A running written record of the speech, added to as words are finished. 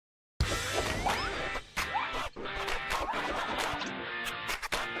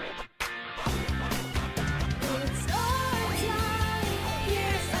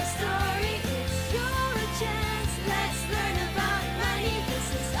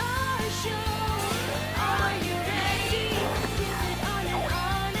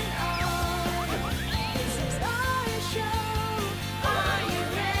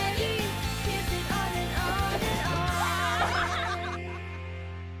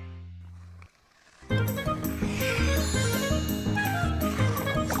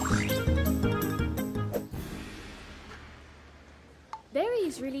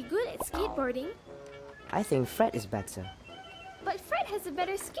is really good at skateboarding. I think Fred is better. But Fred has a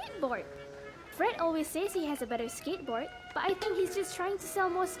better skateboard. Fred always says he has a better skateboard, but I think he's just trying to sell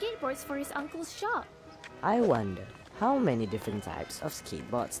more skateboards for his uncle's shop. I wonder how many different types of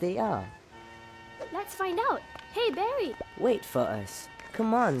skateboards there are. Let's find out. Hey, Barry. Wait for us.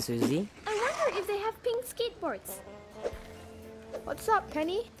 Come on, Susie. I wonder if they have pink skateboards. What's up,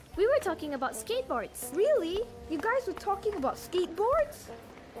 Penny? We were talking about skateboards. Really? You guys were talking about skateboards?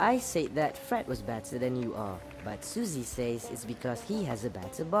 I said that Fred was better than you are, but Susie says it's because he has a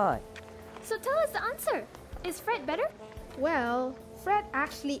better board. So tell us the answer. Is Fred better? Well, Fred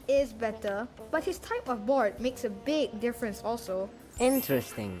actually is better, but his type of board makes a big difference also.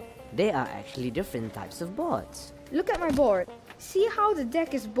 Interesting. There are actually different types of boards. Look at my board. See how the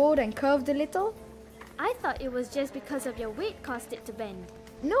deck is bowed and curved a little? I thought it was just because of your weight caused it to bend.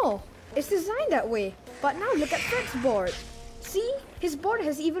 No, it's designed that way. But now look at Fred's board. See, his board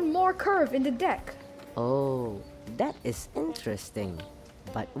has even more curve in the deck. Oh, that is interesting.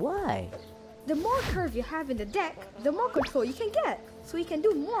 But why? The more curve you have in the deck, the more control you can get, so you can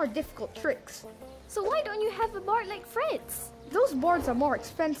do more difficult tricks. So why don't you have a board like Fred's? Those boards are more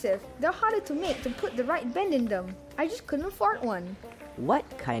expensive. They're harder to make to put the right bend in them. I just couldn't afford one. What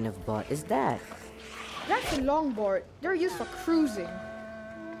kind of board is that? That's a longboard. They're used for cruising.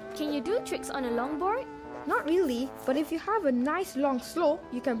 Can you do tricks on a longboard? Not really, but if you have a nice long slope,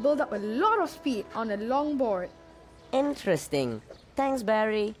 you can build up a lot of speed on a longboard. Interesting. Thanks,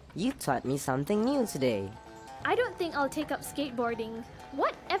 Barry. You taught me something new today. I don't think I'll take up skateboarding.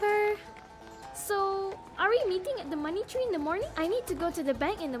 Whatever. So, are we meeting at the money tree in the morning? I need to go to the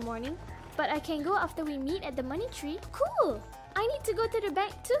bank in the morning, but I can go after we meet at the money tree. Cool! I need to go to the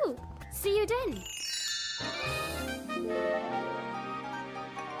bank too. See you then.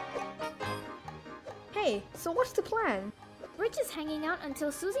 Hey, so what's the plan? We're just hanging out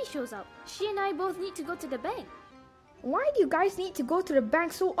until Susie shows up. She and I both need to go to the bank. Why do you guys need to go to the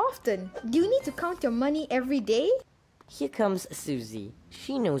bank so often? Do you need to count your money every day? Here comes Susie.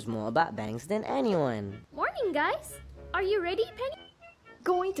 She knows more about banks than anyone. Morning, guys. Are you ready, Penny?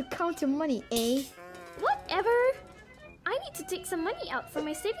 Going to count your money, eh? Whatever. I need to take some money out from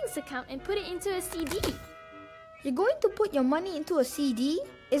my savings account and put it into a CD. You're going to put your money into a CD?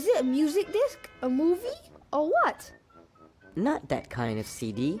 Is it a music disc? A movie? Or what? Not that kind of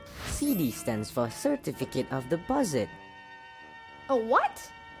CD. CD stands for Certificate of Deposit. A what?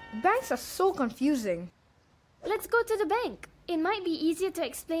 Banks are so confusing. Let's go to the bank. It might be easier to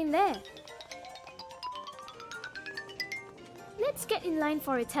explain there. Let's get in line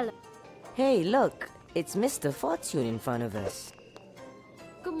for a teller. Hey, look! It's Mr. Fortune in front of us.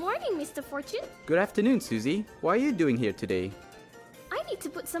 Good morning, Mr. Fortune. Good afternoon, Susie. What are you doing here today? I need to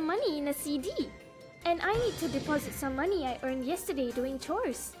put some money in a CD. And I need to deposit some money I earned yesterday doing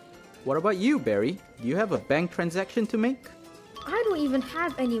chores. What about you, Barry? Do you have a bank transaction to make? I don't even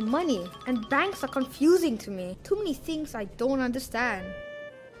have any money, and banks are confusing to me. Too many things I don't understand.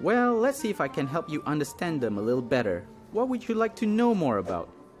 Well, let's see if I can help you understand them a little better. What would you like to know more about?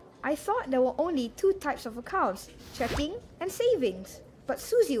 I thought there were only two types of accounts, checking and savings. But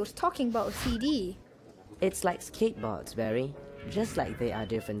Susie was talking about a CD. It's like skateboards, Barry. Just like there are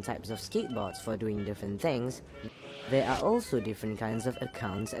different types of skateboards for doing different things, there are also different kinds of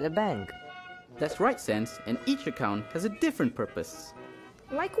accounts at a bank. That's right, Sans, and each account has a different purpose.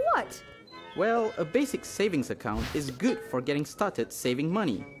 Like what? Well, a basic savings account is good for getting started saving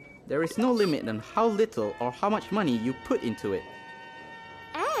money. There is no limit on how little or how much money you put into it.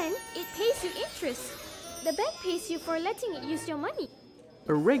 And it pays you interest. The bank pays you for letting it use your money.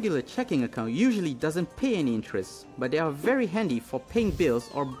 A regular checking account usually doesn't pay any interest, but they are very handy for paying bills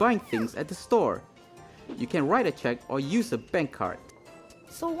or buying things at the store. You can write a check or use a bank card.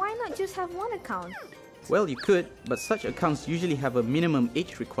 So why not just have one account? Well, you could, but such accounts usually have a minimum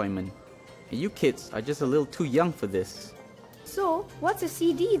age requirement. And you kids are just a little too young for this. So, what's a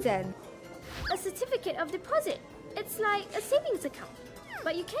CD then? A certificate of deposit. It's like a savings account.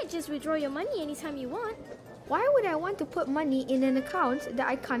 But you can't just withdraw your money anytime you want. Why would I want to put money in an account that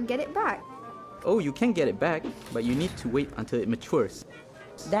I can't get it back? Oh, you can get it back, but you need to wait until it matures.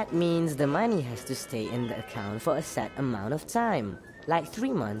 That means the money has to stay in the account for a set amount of time, like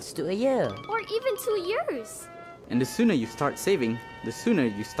 3 months to a year. Or even 2 years. And the sooner you start saving, the sooner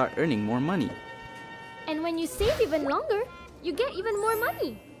you start earning more money. And when you save even longer, you get even more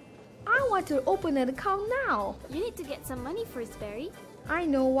money. I want to open an account now. You need to get some money first, Barry. I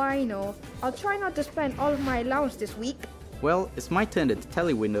know. I'll try not to spend all of my allowance this week. Well, it's my turn at the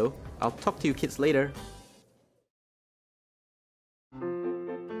tally window. I'll talk to you kids later.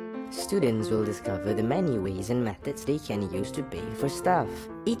 students will discover the many ways and methods they can use to pay for stuff.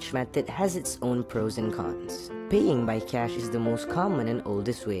 Each method has its own pros and cons. Paying by cash is the most common and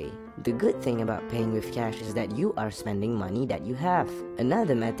oldest way. The good thing about paying with cash is that you are spending money that you have.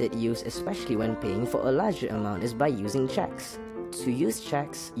 Another method used especially when paying for a larger amount is by using cheques. To use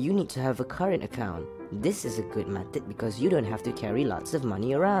cheques, you need to have a current account. This is a good method because you don't have to carry lots of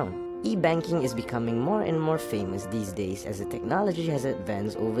money around. E-banking is becoming more and more famous these days as the technology has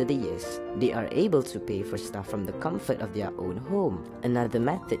advanced over the years. They are able to pay for stuff from the comfort of their own home. Another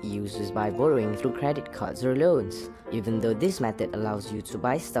method used is by borrowing through credit cards or loans. Even though this method allows you to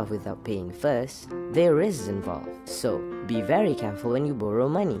buy stuff without paying first, there are risks involved. So, be very careful when you borrow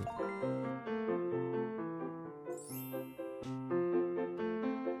money.